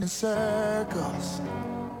in circles,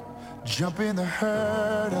 jumping the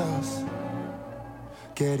hurdles,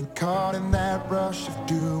 getting caught in that rush of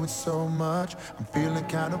doing so much. I'm feeling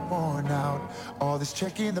kind of worn out. All this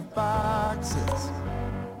checking the boxes,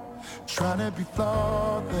 trying to be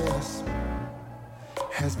flawless,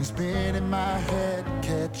 has me spinning my head,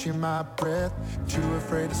 catching my breath, too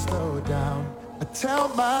afraid to slow down. I tell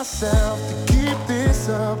myself to keep this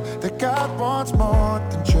up, that God wants more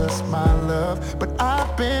than just my love. But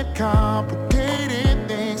I've been complicating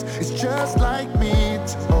things, it's just like me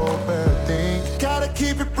to overthink. Gotta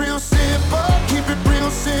keep it real simple,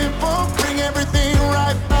 bring everything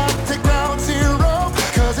right back to ground zero.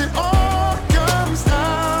 Cause it all comes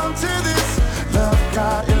down to this: love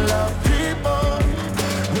God and love people.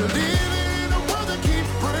 We're living in a world that keeps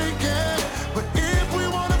breaking, but if we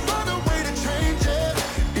wanna find a way to change it,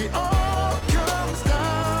 it all comes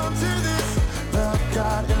down to this: love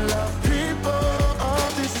God and love people. Oh,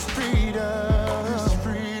 this is freedom,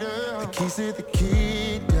 the keys to the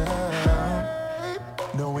kingdom.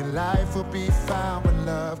 Knowing life will be found when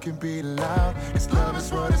love can be loud, 'cause love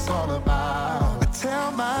is what it's all about. I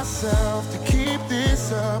tell myself to keep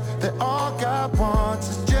this up, that all God wants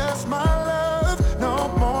is just my love. No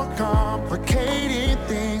more complicating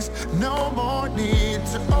things, no more need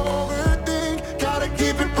to overthink. Gotta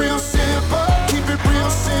keep it real simple,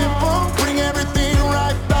 bring everything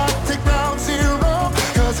right back to ground zero.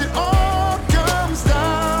 'Cause it all comes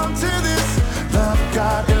down to this: love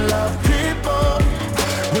God and love people.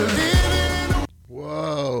 We're living in a...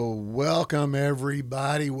 Whoa, welcome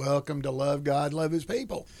everybody. Welcome to Love God, Love His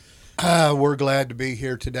People. We're glad to be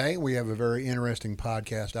here today. We have a very interesting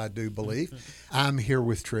podcast, I do believe. I'm here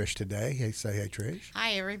with Trish today. Hey, say hey, Trish.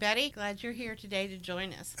 Hi, everybody. Glad you're here today to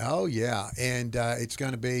join us. Oh yeah, and it's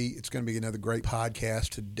going to be another great podcast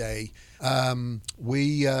today.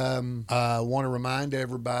 We want to remind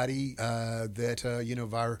everybody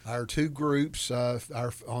that our two groups are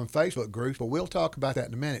on Facebook groups, but we'll talk about that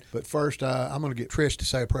in a minute. But first, I'm going to get Trish to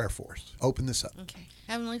say a prayer for us. Open this up. Okay.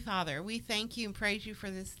 Heavenly Father, we thank you and praise you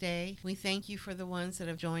for this day. We thank you for the ones that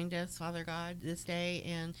have joined us, Father God, this day,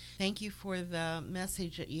 and thank you for the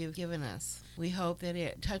message that you've given us. We hope that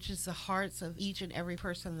it touches the hearts of each and every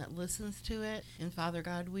person that listens to it. And Father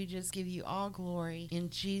God, we just give you all glory in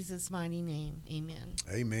Jesus' mighty name. Amen.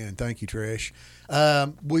 Amen. Thank you, Trish.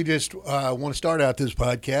 We just want to start out this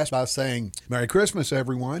podcast by saying Merry Christmas,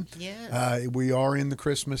 everyone. Yes. We are in the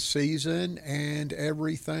Christmas season and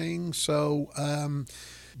everything, so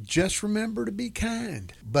just remember to be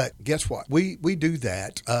kind. But guess what? We do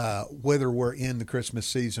that whether we're in the Christmas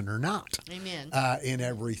season or not. Amen. In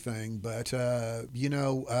everything. But,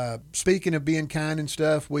 speaking of being kind and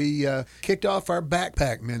stuff, we kicked off our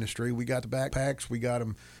backpack ministry. We got the backpacks. We got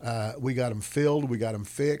them filled. We got them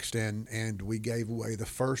fixed. And we gave away the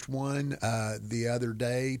first one the other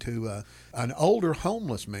day to an older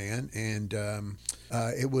homeless man. And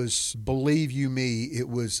it was, believe you me, it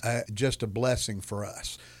was just a blessing for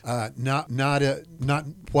us. Not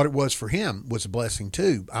what it was for him was a blessing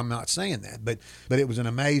too. I'm not saying that, but it was an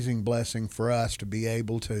amazing blessing for us to be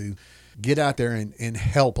able to get out there and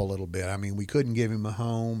help a little bit. I mean, we couldn't give him a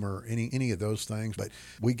home or any of those things, but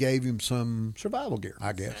we gave him some survival gear,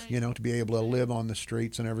 I guess, to be able to live on the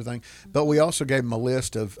streets and everything. But we also gave him a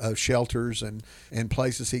list of shelters and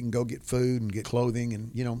places he can go get food and get clothing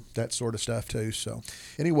and, that sort of stuff too. So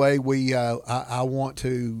anyway, I want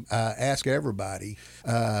to ask everybody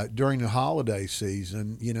during the holiday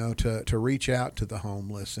season, to reach out to the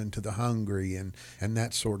homeless and to the hungry and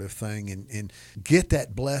that sort of thing and get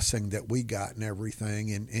that blessing that we got and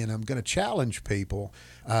everything. And I'm going to challenge people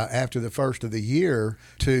after the first of the year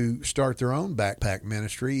to start their own backpack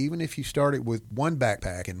ministry, even if you start it with one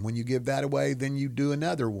backpack. And when you give that away, then you do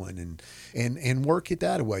another one and work it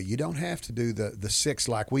that way. You don't have to do the 6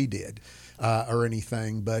 like we did or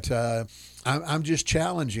anything, but I'm just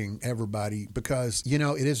challenging everybody because,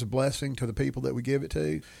 it is a blessing to the people that we give it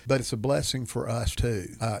to, but it's a blessing for us too,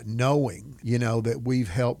 knowing, that we've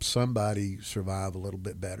helped somebody survive a little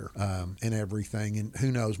bit better and everything. And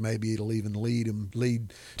who knows, maybe it'll even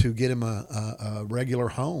lead to get them a regular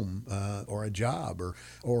home or a job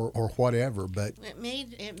or whatever. But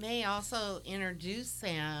it may also introduce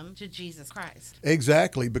them to Jesus Christ.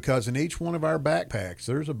 Exactly, because in each one of our backpacks,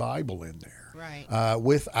 there's a Bible in there. Right.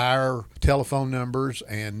 With our telephone numbers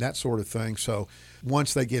and that sort of thing. So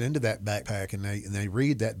once they get into that backpack and they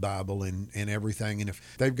read that Bible and everything, and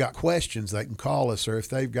if they've got questions, they can call us, or if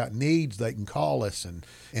they've got needs, they can call us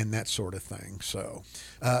and that sort of thing. So,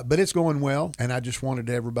 but it's going well, and I just wanted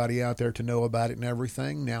everybody out there to know about it and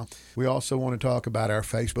everything. Now, we also want to talk about our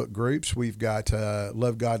Facebook groups. We've got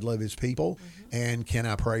Love God, Love His People, and Can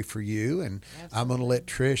I Pray for You? And absolutely. I'm going to let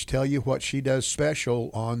Trish tell you what she does special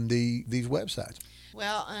on these websites.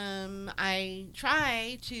 Well, I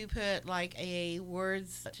try to put like a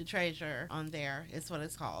words to treasure on there, is what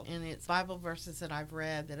it's called. And it's Bible verses that I've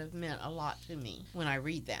read that have meant a lot to me when I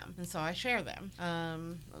read them. And so I share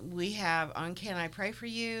them. We have on Can I Pray for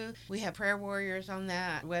You? We have prayer warriors on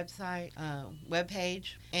that website,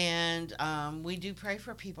 webpage. And we do pray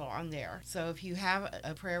for people on there. So if you have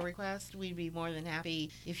a prayer request, we'd be more than happy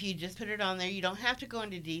if you just put it on there. You don't have to go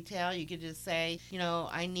into detail. You could just say,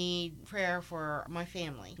 I need prayer for my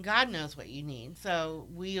family. God knows what you need, so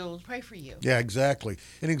we'll pray for you. Yeah, exactly,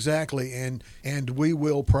 and we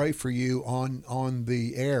will pray for you on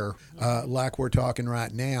the air, like we're talking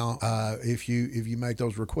right now. If you make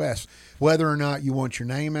those requests, whether or not you want your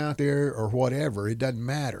name out there or whatever, it doesn't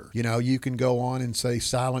matter. You can go on and say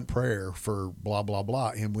silent prayer for blah blah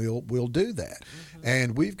blah, and we'll do that.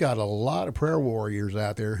 And we've got a lot of prayer warriors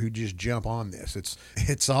out there who just jump on this.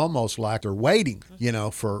 It's almost like they're waiting,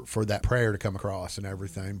 for that prayer to come across and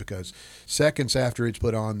everything, because seconds after it's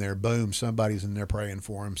put on there, boom, somebody's in there praying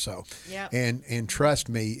for them. So, yep. and trust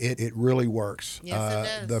me, it really works. Yes, it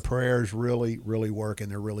does. The prayers really, really work,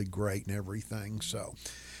 and they're really great and everything. So,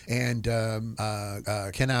 and Love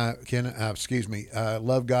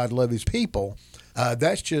God, Love His People.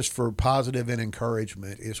 That's just for positive and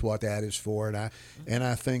encouragement is what that is for. And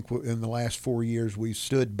I think in the last 4 years, we've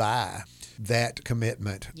stood by that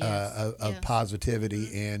commitment of positivity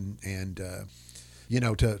and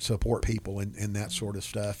to support people and that sort of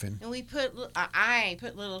stuff. And I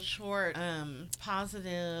put little short,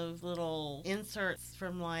 positive little inserts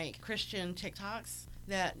from like Christian TikToks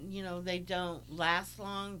that they don't last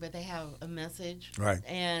long, but they have a message, right?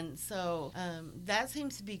 And so that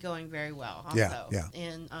seems to be going very well also. Yeah.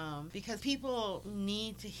 And because people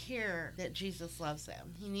need to hear that Jesus loves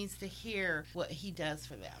them. He needs to hear what He does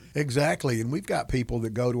for them. Exactly. And we've got people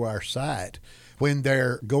that go to our site when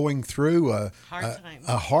they're going through a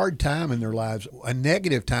hard time in their lives, a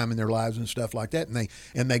negative time in their lives and stuff like that,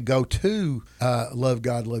 and they go to Love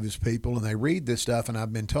God, Love His People, and they read this stuff, and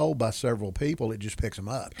I've been told by several people it just picks them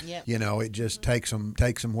up. Yep. It just takes them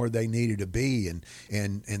where they needed to be and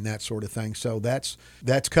that sort of thing. So that's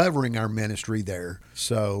covering our ministry there.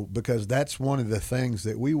 So because that's one of the things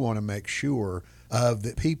that we want to make sure of,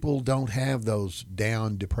 that people don't have those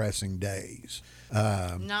down, depressing days.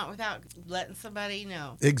 Not without letting somebody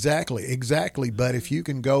know. Exactly. But if you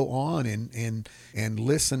can go on and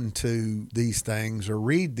listen to these things or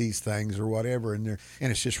read these things or whatever, and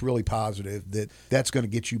it's just really positive, that's going to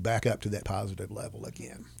get you back up to that positive level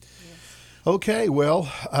again. Yes. Okay,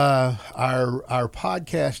 well, our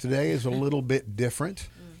podcast today is a little bit different.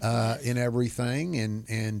 In everything,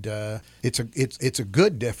 and it's a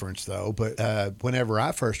good difference though. But whenever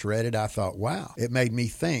I first read it, I thought, wow, it made me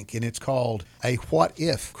think, and it's called A What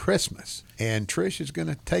If Christmas. And Trish is going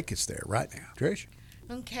to take us there right now. Trish?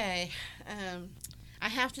 Okay. I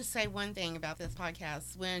have to say one thing about this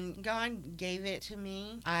podcast. When God gave it to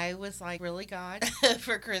me, I was like, really, God,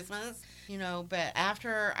 for Christmas? But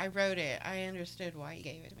after I wrote it, I understood why He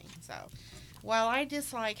gave it to me. So, while I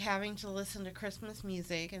dislike having to listen to Christmas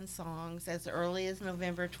music and songs as early as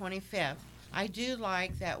November 25th, I do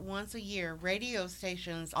like that once a year, radio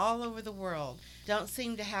stations all over the world don't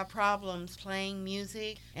seem to have problems playing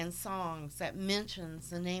music and songs that mentions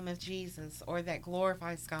the name of Jesus or that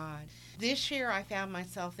glorifies God. This year I found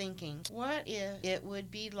myself thinking, what if it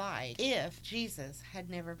would be like if Jesus had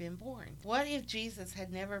never been born? What if Jesus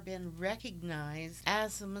had never been recognized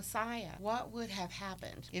as the Messiah? What would have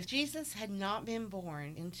happened? If Jesus had not been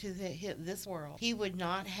born into this world, He would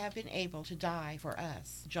not have been able to die for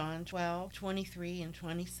us. John 12:23 and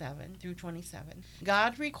 27 through 27.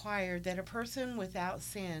 God required that a person without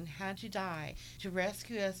sin had to die to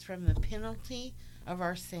rescue us from the penalty of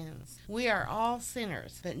our sins. We are all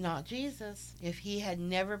sinners, but not Jesus. If He had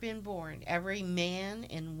never been born, every man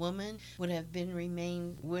and woman would have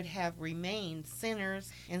remained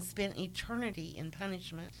sinners and spent eternity in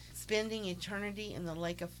punishment, spending eternity in the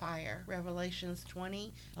lake of fire. Revelations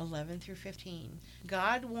 20:11 through 15.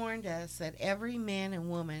 God warned us that every man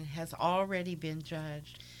and woman has already been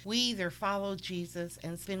judged. We either follow Jesus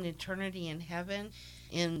and spend eternity in heaven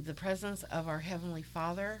in the presence of our Heavenly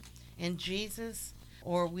Father, and Jesus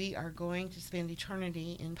or we are going to spend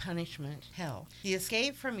eternity in punishment, hell. The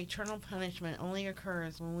escape from eternal punishment only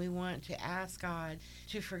occurs when we want to ask God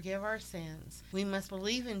to forgive our sins. We must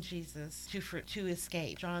believe in Jesus to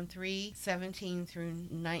escape. John 3:17 through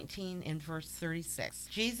 19 and verse 36.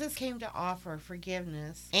 Jesus came to offer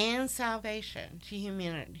forgiveness and salvation to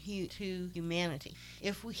humanity.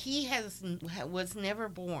 If he was never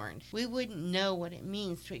born, we wouldn't know what it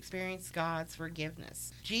means to experience God's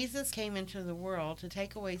forgiveness. Jesus came into the world to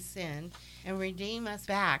take away sin and redeem us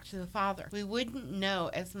back to the Father. We wouldn't know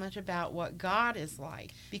as much about what God is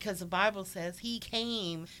like because the Bible says he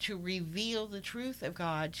came to reveal the truth of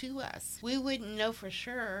God to us. We wouldn't know for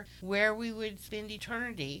sure where we would spend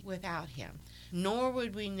eternity without him, nor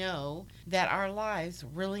would we know that our lives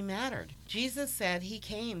really mattered. Jesus said he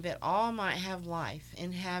came that all might have life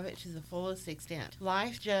and have it to the fullest extent.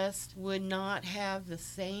 Life just would not have the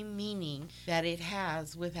same meaning that it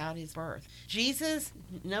has without his birth. Jesus'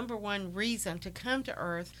 number one reason to come to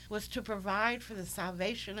earth was to provide for the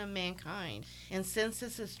salvation of mankind. And since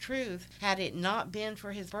this is truth, had it not been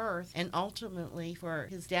for his birth and ultimately for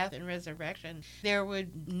his death and resurrection, there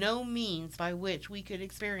would no means by which we could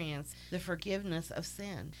experience the forgiveness of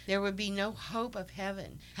sin. There would be no hope of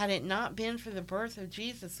heaven. Had it not been for the birth of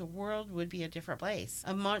Jesus, the world would be a different place,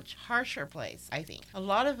 a much harsher place, I think. A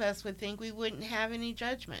lot of us would think we wouldn't have any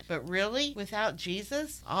judgment, but really, without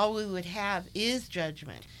Jesus, all we would have is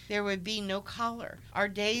judgment. There would be no color. Our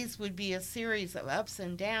days would be a series of ups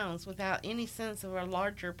and downs without any sense of a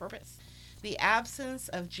larger purpose. The absence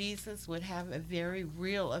of Jesus would have a very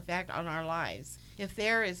real effect on our lives. If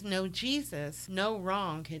there is no Jesus, no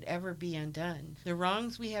wrong could ever be undone. The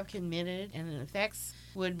wrongs we have committed and the effects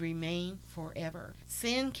would remain forever.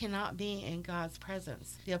 Sin cannot be in God's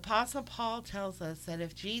presence. The Apostle Paul tells us that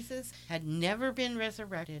if Jesus had never been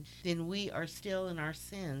resurrected, then we are still in our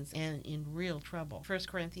sins and in real trouble. 1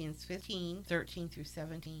 Corinthians 15:13 through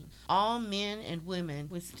 17. All men and women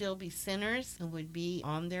would still be sinners and would be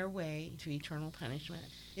on their way to eternal punishment.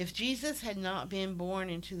 If Jesus had not been born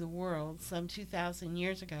into the world some 2,000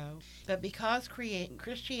 years ago, but because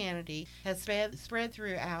Christianity has spread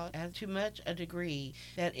throughout to much a degree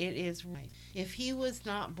that it is right. If he was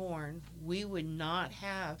not born, we would not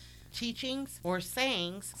have teachings or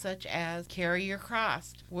sayings such as carry your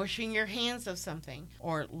cross, washing your hands of something,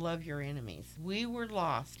 or love your enemies. We were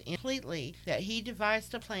lost completely that he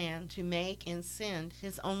devised a plan to make and send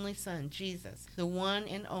his only son, Jesus, the one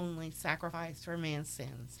and only sacrifice for man's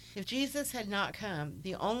sins. If Jesus had not come,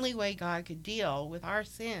 the only way God could deal with our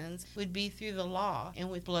sins would be through the law and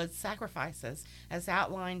with blood sacrifices, as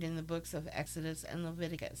outlined in the books of Exodus and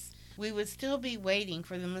Leviticus. We would still be waiting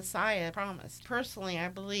for the Messiah promised. Personally, I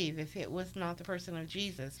believe if it was not the person of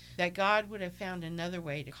Jesus, that God would have found another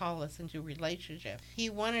way to call us into relationship. He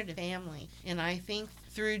wanted a family, and I think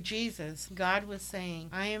through Jesus, God was saying,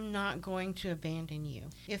 I am not going to abandon you.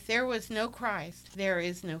 If there was no Christ, there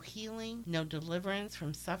is no healing, no deliverance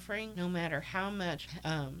from suffering, no matter how much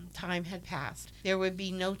time had passed. There would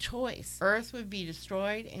be no choice. Earth would be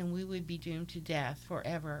destroyed, and we would be doomed to death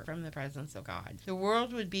forever from the presence of God. The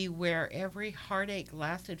world would be where every heartache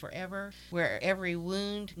lasted forever, where every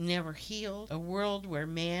wound never healed, a world where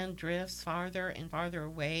man drifts farther and farther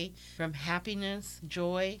away from happiness,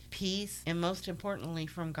 joy, peace, and most importantly,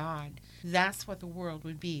 from God. That's what the world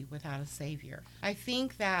would be without a Savior. I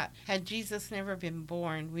think that had Jesus never been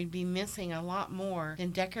born, we'd be missing a lot more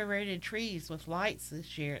than decorated trees with lights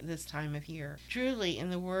this time of year. Truly, in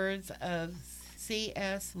the words of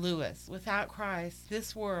C.S. Lewis, without Christ,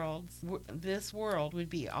 this world would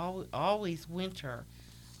be always winter,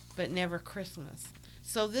 but never Christmas.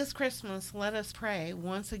 So this Christmas, let us pray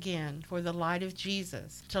once again for the light of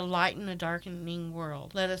Jesus to lighten a darkening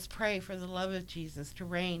world. Let us pray for the love of Jesus to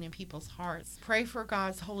reign in people's hearts. Pray for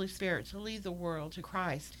God's Holy Spirit to lead the world to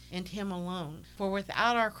Christ and Him alone. For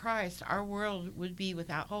without our Christ, our world would be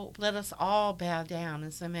without hope. Let us all bow down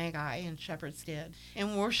as the Magi and shepherds did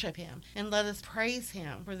and worship Him. And let us praise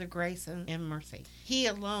Him for the grace and mercy He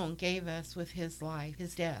alone gave us with His life,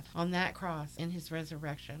 His death on that cross, and His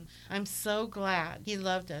resurrection. I'm so glad He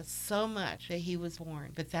loved us so much that He was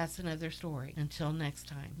born. But that's another story. Until next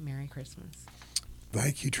time, Merry Christmas.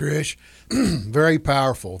 Thank you, Trish. Very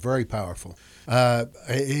powerful, very powerful.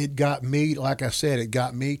 It got me, like I said, it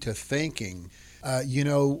got me to thinking,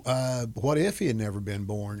 what if he had never been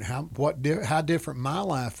born? How different my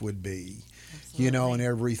life would be, Absolutely. and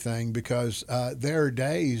everything, because there are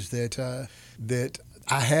days that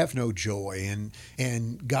I have no joy,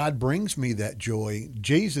 and God brings me that joy.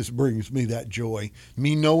 Jesus brings me that joy.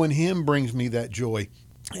 Me knowing Him brings me that joy.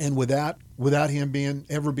 And without without him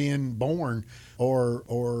ever being born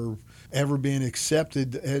or ever being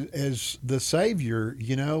accepted as the Savior,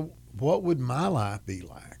 what would my life be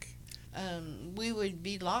like? We would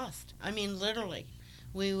be lost. I mean, literally.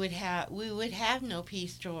 We would have no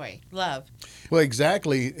peace, joy, love. Well,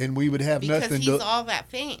 exactly, and we would have because nothing he's to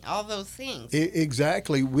all those things.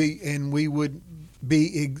 Exactly. We would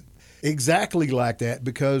be exactly like that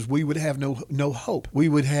because we would have no hope. We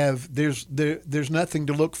would have there's nothing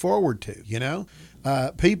to look forward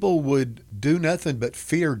to. People would do nothing but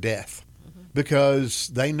fear death. Because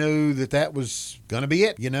they knew that was going to be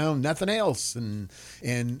it, nothing else, and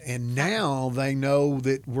now they know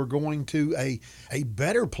that we're going to a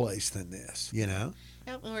better place than this, Yep,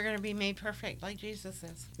 and we're going to be made perfect like Jesus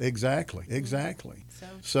is. Exactly.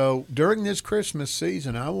 So during this Christmas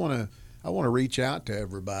season, I want to reach out to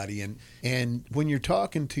everybody, and when you're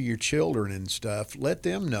talking to your children and stuff, let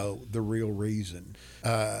them know the real reason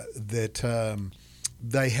that.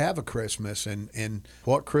 They have a Christmas and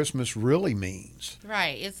what Christmas really means.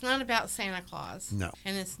 Right. It's not about Santa Claus. No.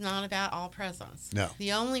 And it's not about all presents. No.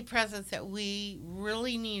 The only presents that we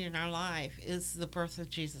really need in our life is the birth of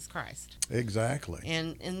Jesus Christ. Exactly.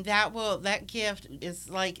 And that gift is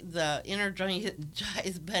like the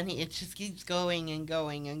Energized Bunny. It just keeps going and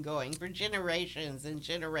going and going for generations and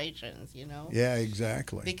generations, Yeah,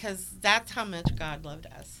 exactly. Because that's how much God loved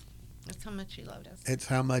us. That's how much he loved us. It's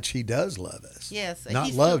how much he does love us. Yes.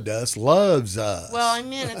 Not loved us, loves us. Well, I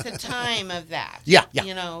mean, at the time of that. Yeah.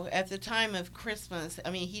 At the time of Christmas, I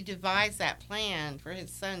mean, he devised that plan for his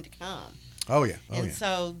son to come. Oh, yeah.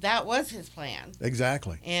 So that was his plan.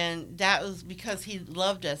 Exactly. And that was because he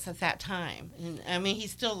loved us at that time. And I mean, he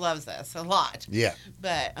still loves us a lot. Yeah.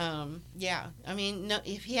 But, yeah. I mean, no,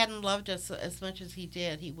 if he hadn't loved us as much as he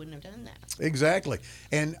did, he wouldn't have done that. Exactly.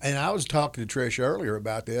 And I was talking to Trish earlier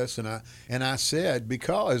about this, and I said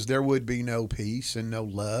because there would be no peace and no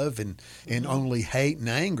love and only hate and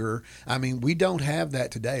anger. I mean, we don't have that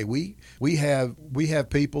today. We have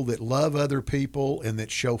people that love other people and that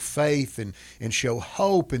show faith and show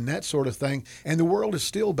hope and that sort of thing, and the world is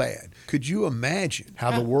still bad. Could you imagine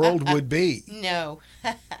how the world would be? No.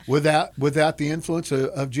 without the influence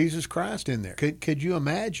of Jesus Christ in there? Could you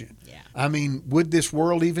imagine? Yeah. I mean, would this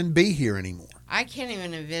world even be here anymore? I can't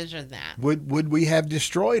even envision that. Would we have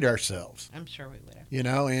destroyed ourselves? I'm sure we would have.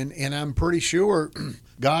 And I'm pretty sure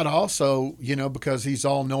God also, because he's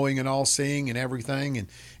all knowing and all seeing and everything,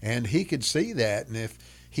 and he could see that, and if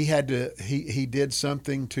he had to. He did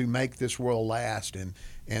something to make this world last, and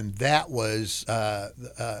that was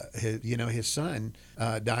his son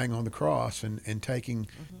dying on the cross and taking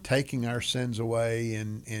our sins away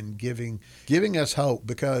and giving us hope,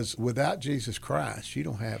 because without Jesus Christ you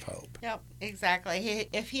don't have hope. Yep, exactly.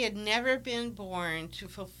 If he had never been born to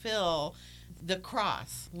fulfill the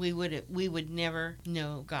cross, we would never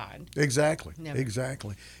know God. Exactly. Never.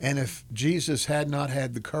 Exactly. And if Jesus had not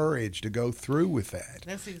had the courage to go through with that,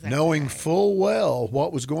 that's exactly knowing right. full well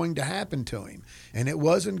what was going to happen to him, and it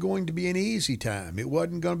wasn't going to be an easy time. It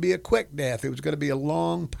wasn't going to be a quick death. It was going to be a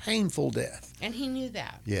long, painful death. And he knew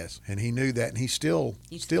that. Yes, and he knew that, and he still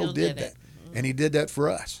did that. Mm-hmm. And he did that for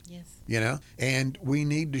us. Yes. And we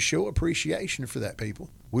need to show appreciation for that,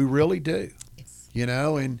 people. We really do.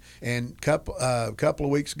 And couple of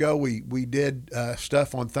weeks ago we did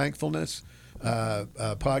stuff on thankfulness,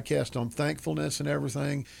 a podcast on thankfulness and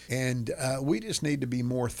everything, and we just need to be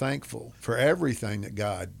more thankful for everything that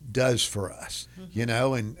God does for us.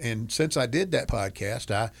 And since I did that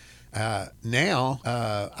podcast,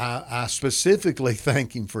 I specifically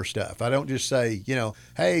thank him for stuff. I don't just say,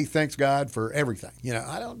 hey, thanks God for everything.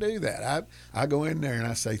 I don't do that. I go in there and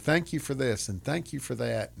I say, thank you for this and thank you for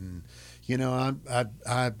that. And,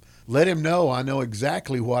 I let him know I know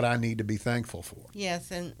exactly what I need to be thankful for. Yes,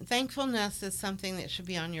 and thankfulness is something that should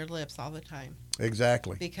be on your lips all the time.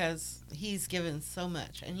 Exactly. Because he's given so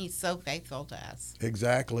much, and he's so faithful to us.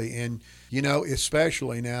 Exactly. And,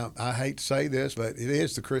 especially now, I hate to say this, but it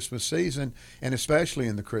is the Christmas season, and especially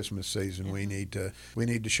in the Christmas season, we need to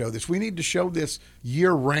show this. We need to show this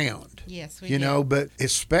year round. Yes, we do. But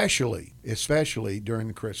especially during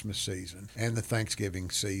the Christmas season and the Thanksgiving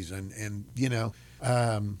season, and,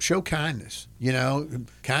 show kindness.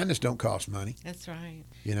 Kindness don't cost money. That's right.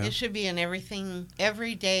 It should be an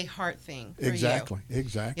everyday heart thing for Exactly. you.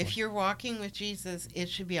 Exactly. If you're walking with Jesus, it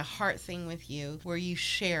should be a heart thing with you where you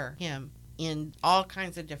share him in all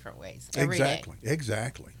kinds of different ways every day.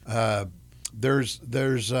 Exactly. There's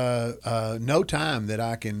no time that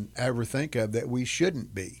I can ever think of that we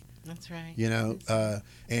shouldn't be. That's right.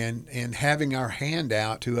 And having our hand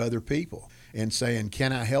out to other people and saying,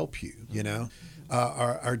 "Can I help you?"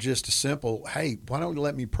 are just a simple, hey, why don't you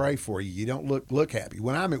let me pray for you? You don't look happy.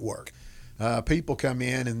 When I'm at work, people come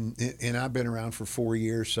in, and I've been around for 4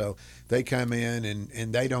 years, so they come in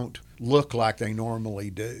and they don't look like they normally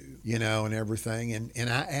do, and everything. And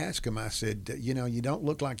I ask them, I said, you don't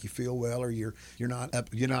look like you feel well, or you're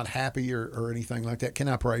not happy or anything like that. Can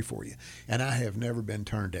I pray for you? And I have never been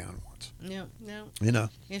turned down once. No.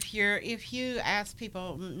 If you ask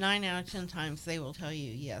people 9 out of 10 times, they will tell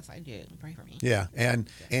you, yes, I do. Pray for me. Yeah, and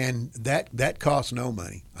that costs no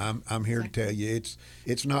money. I'm here to tell you,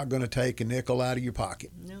 it's not going to take a nickel out of your pocket.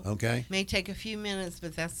 No. Okay. May take a few minutes,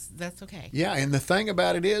 but that's okay. Yeah, and the thing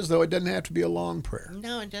about it is, though, it doesn't have to be a long prayer.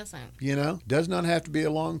 No, it doesn't. Does not have to be a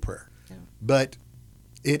long prayer. No. But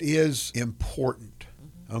it is important,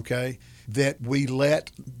 okay, that we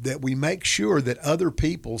make sure that other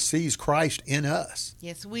people sees Christ in us.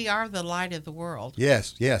 Yes, we are the light of the world.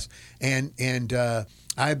 Yes. And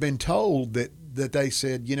I've been told that they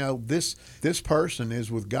said, this person is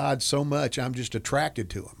with God so much, I'm just attracted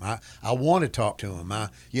to him. I want to talk to him.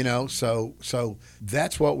 So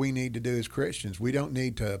that's what we need to do as Christians. We don't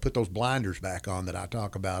need to put those blinders back on that I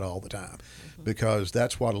talk about all the time, because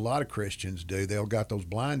that's what a lot of Christians do. They'll got those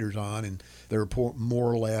blinders on, and they're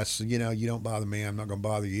more or less, you don't bother me, I'm not going to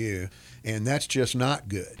bother you. And that's just not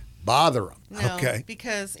good. Bother them. No, okay.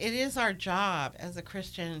 Because it is our job as a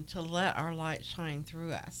Christian to let our light shine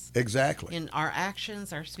through us. Exactly. In our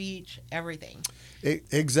actions, our speech, everything.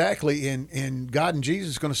 Exactly. And God and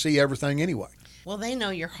Jesus is going to see everything anyway. Well, they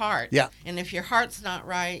know your heart. Yeah. And if your heart's not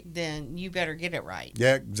right, then you better get it right.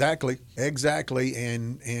 Yeah, exactly.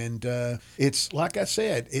 And it's like I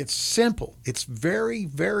said, it's simple. It's very,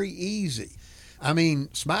 very easy. I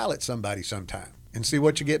mean, smile at somebody sometime and see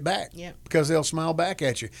what you get back. Yep. Because they'll smile back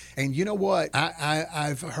at you. And you know what?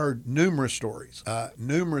 I've heard numerous stories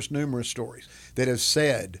that have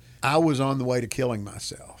said, I was on the way to killing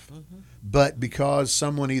myself. But because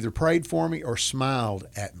someone either prayed for me or smiled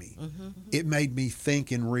at me, it made me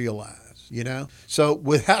think and realize, So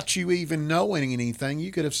without you even knowing anything,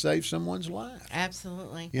 you could have saved someone's life.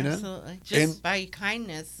 Absolutely. You know? Absolutely. Just by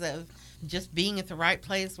kindness of just being at the right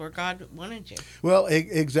place where God wanted you. Well,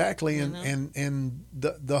 exactly. And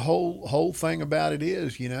the whole thing about it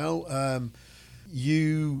is,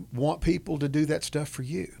 you want people to do that stuff for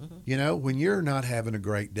you. When you're not having a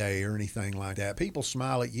great day or anything like that, people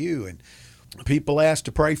smile at you and people ask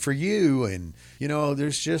to pray for you. And,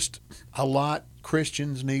 there's just a lot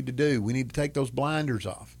Christians need to do. We need to take those blinders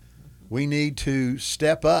off. We need to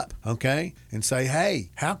step up, okay, and say,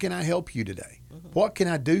 hey, how can I help you today? What can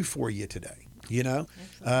I do for you today?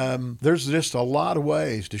 There's just a lot of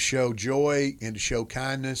ways to show joy and to show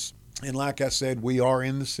kindness. And like I said, we are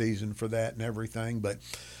in the season for that and everything. But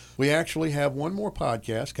we actually have one more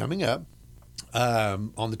podcast coming up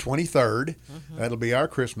on the 23rd. That'll be our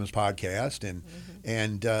Christmas podcast.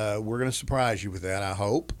 And we're going to surprise you with that, I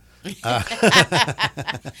hope.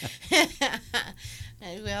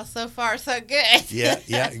 Well, so far, so good.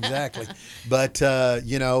 Yeah, exactly. But,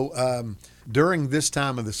 during this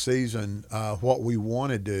time of the season, what we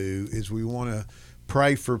want to do is we want to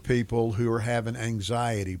pray for people who are having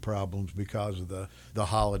anxiety problems because of the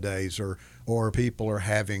holidays, or people are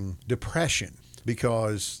having depression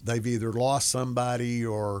because they've either lost somebody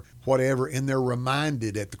or whatever, and they're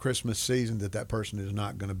reminded at the Christmas season that person is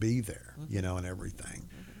not going to be there, and everything.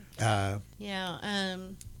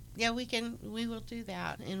 We will do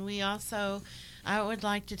that. And we also, I would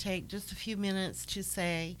like to take just a few minutes to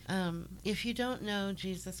say, if you don't know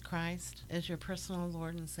Jesus Christ as your personal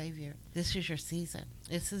Lord and Savior, this is your season.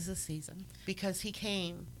 This is a season because he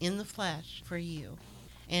came in the flesh for you.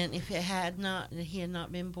 And if he had not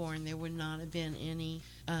been born, there would not have been any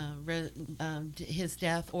his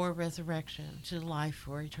death or resurrection to life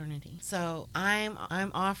for eternity. So I'm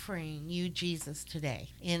offering you Jesus today,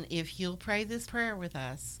 and if you'll pray this prayer with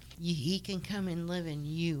us, he can come and live in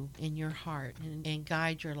you, in your heart, and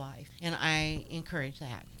guide your life. And I encourage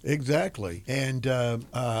that. Exactly. And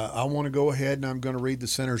I want to go ahead and I'm going to read the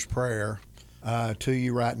sinner's prayer to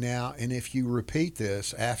you right now. And if you repeat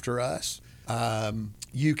this after us,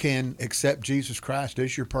 you can accept Jesus Christ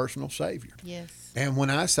as your personal Savior. Yes. And when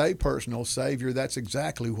I say personal Savior, that's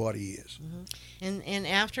exactly what he is. And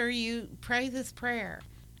after you pray this prayer,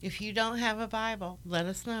 if you don't have a Bible, let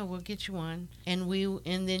us know. We'll get you one. And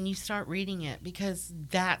then you start reading it, because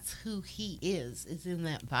that's who he is in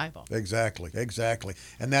that Bible. Exactly.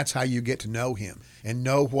 And that's how you get to know him and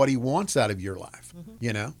know what he wants out of your life,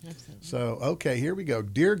 Absolutely. So, okay, here we go.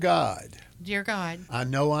 Dear God. Dear God. I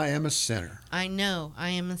know I am a sinner. I know I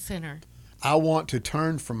am a sinner. I want to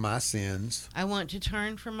turn from my sins, I want to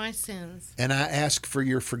turn from my sins, and I ask for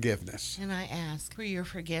your forgiveness. and I ask for your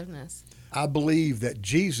forgiveness. I believe that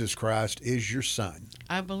Jesus Christ is your Son.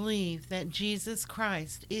 I believe that Jesus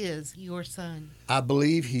Christ is your Son. I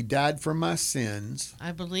believe he died for my sins,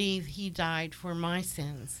 I believe he died for my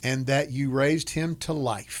sins, and that you raised him to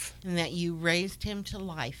life. and that you raised him to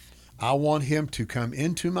life. I want him to come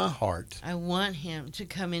into my heart I want him to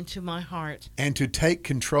come into my heart and to take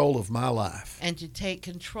control of my life. and to take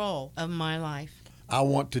control of my life. I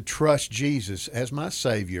want to trust Jesus as my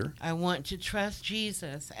Savior I want to trust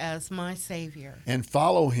Jesus as my Savior and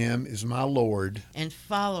follow him as my Lord and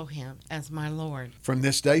follow him as my Lord from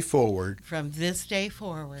this day forward. from this day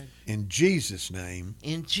forward. In Jesus' name,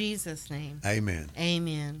 In Jesus' name, amen.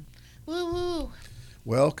 amen. Woo woo.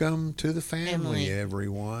 Welcome to the family, Family.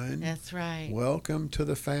 everyone. That's right. Welcome to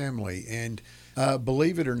the family. And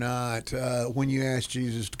believe it or not, when you ask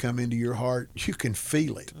Jesus to come into your heart, you can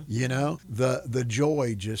feel it. You know, the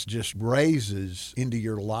joy just raises into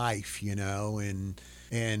your life. You know,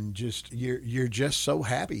 and just you're just so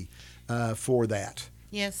happy for that.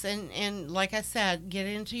 Yes, and like I said, get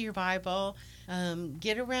into your Bible.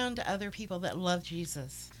 Get around to other people that love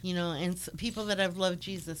Jesus, you know, and people that have loved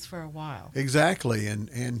Jesus for a while. Exactly,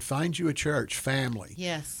 and find you a church family.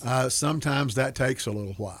 Yes. Sometimes that takes a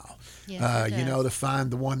little while. Yes, it you know, does. to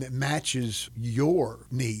find the one that matches your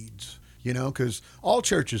needs. You know, because all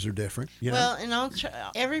churches are different. You know? Well, and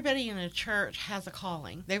everybody in a church has a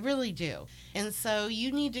calling. They really do. And so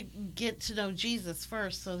you need to get to know Jesus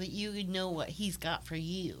first so that you know what he's got for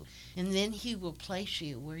you. And then he will place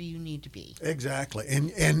you where you need to be. Exactly,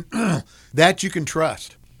 and that you can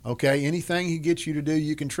trust. Okay, anything he gets you to do,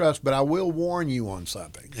 you can trust. But I will warn you on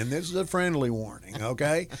something, and this is a friendly warning.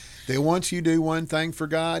 Okay, that once you do one thing for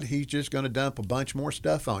God, he's just going to dump a bunch more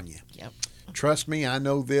stuff on you. Yep. Trust me, I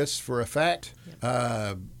know this for a fact.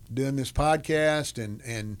 Doing this podcast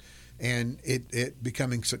and it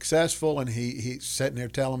becoming successful, and he's sitting there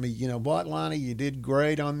telling me, you know what, Lonnie, you did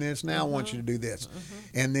great on this. Now I want you to do this,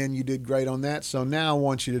 and then you did great on that. So now I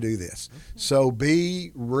want you to do this. So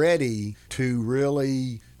be ready to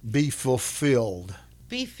really be fulfilled.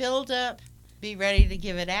 Be filled up, be ready to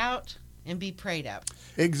give it out, and be prayed up.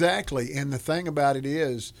 Exactly. And the thing about it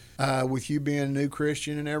is, with you being a new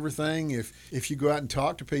Christian and everything, if you go out and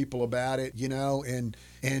talk to people about it, you know, and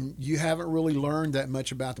you haven't really learned that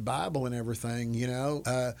much about the Bible and everything, you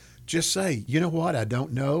know, just say, you know what, I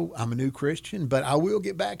don't know, I'm a new Christian, but I will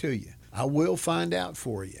get back to you. I will find out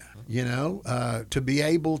for you, you know, to be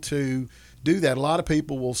able to do that. A lot of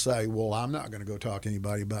people will say, well, I'm not going to go talk to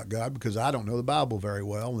anybody about God because I don't know the Bible very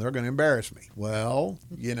well, and they're going to embarrass me. Well,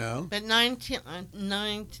 you know. But nine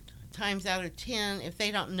times out of 10, if they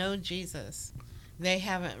don't know Jesus, they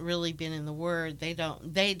haven't really been in the Word. They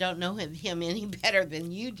don't know him any better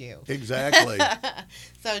than you do. Exactly.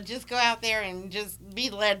 So just go out there and just be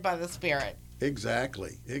led by the Spirit.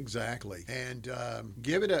 Exactly. And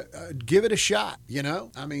give it a shot, you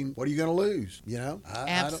know? I mean, what are you going to lose, you know?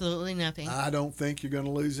 Absolutely nothing. I don't think you're going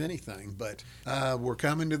to lose anything, but we're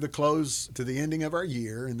coming to the ending of our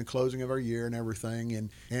year and the closing of our year and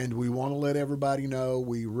everything, and we want to let everybody know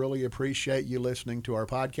we really appreciate you listening to our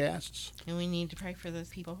podcasts. And we need to pray for those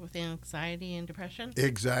people with anxiety and depression.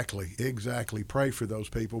 Exactly. Pray for those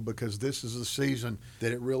people because this is the season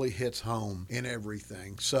that it really hits home in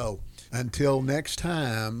everything. So until next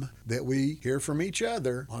time that we hear from each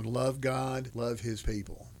other on Love God, Love His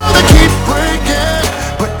People. They keep breaking,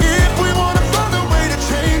 but if we want to find a way to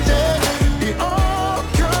change it, it all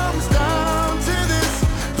comes down to this: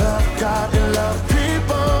 love God and love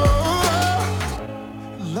people.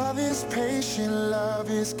 Love is patient,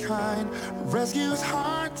 love is kind, rescues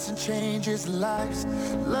hearts and changes lives.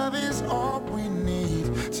 Love is all we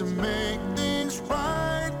need to make things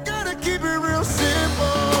right. Gotta keep it real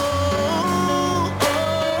simple.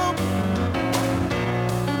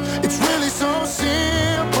 It's really so simple.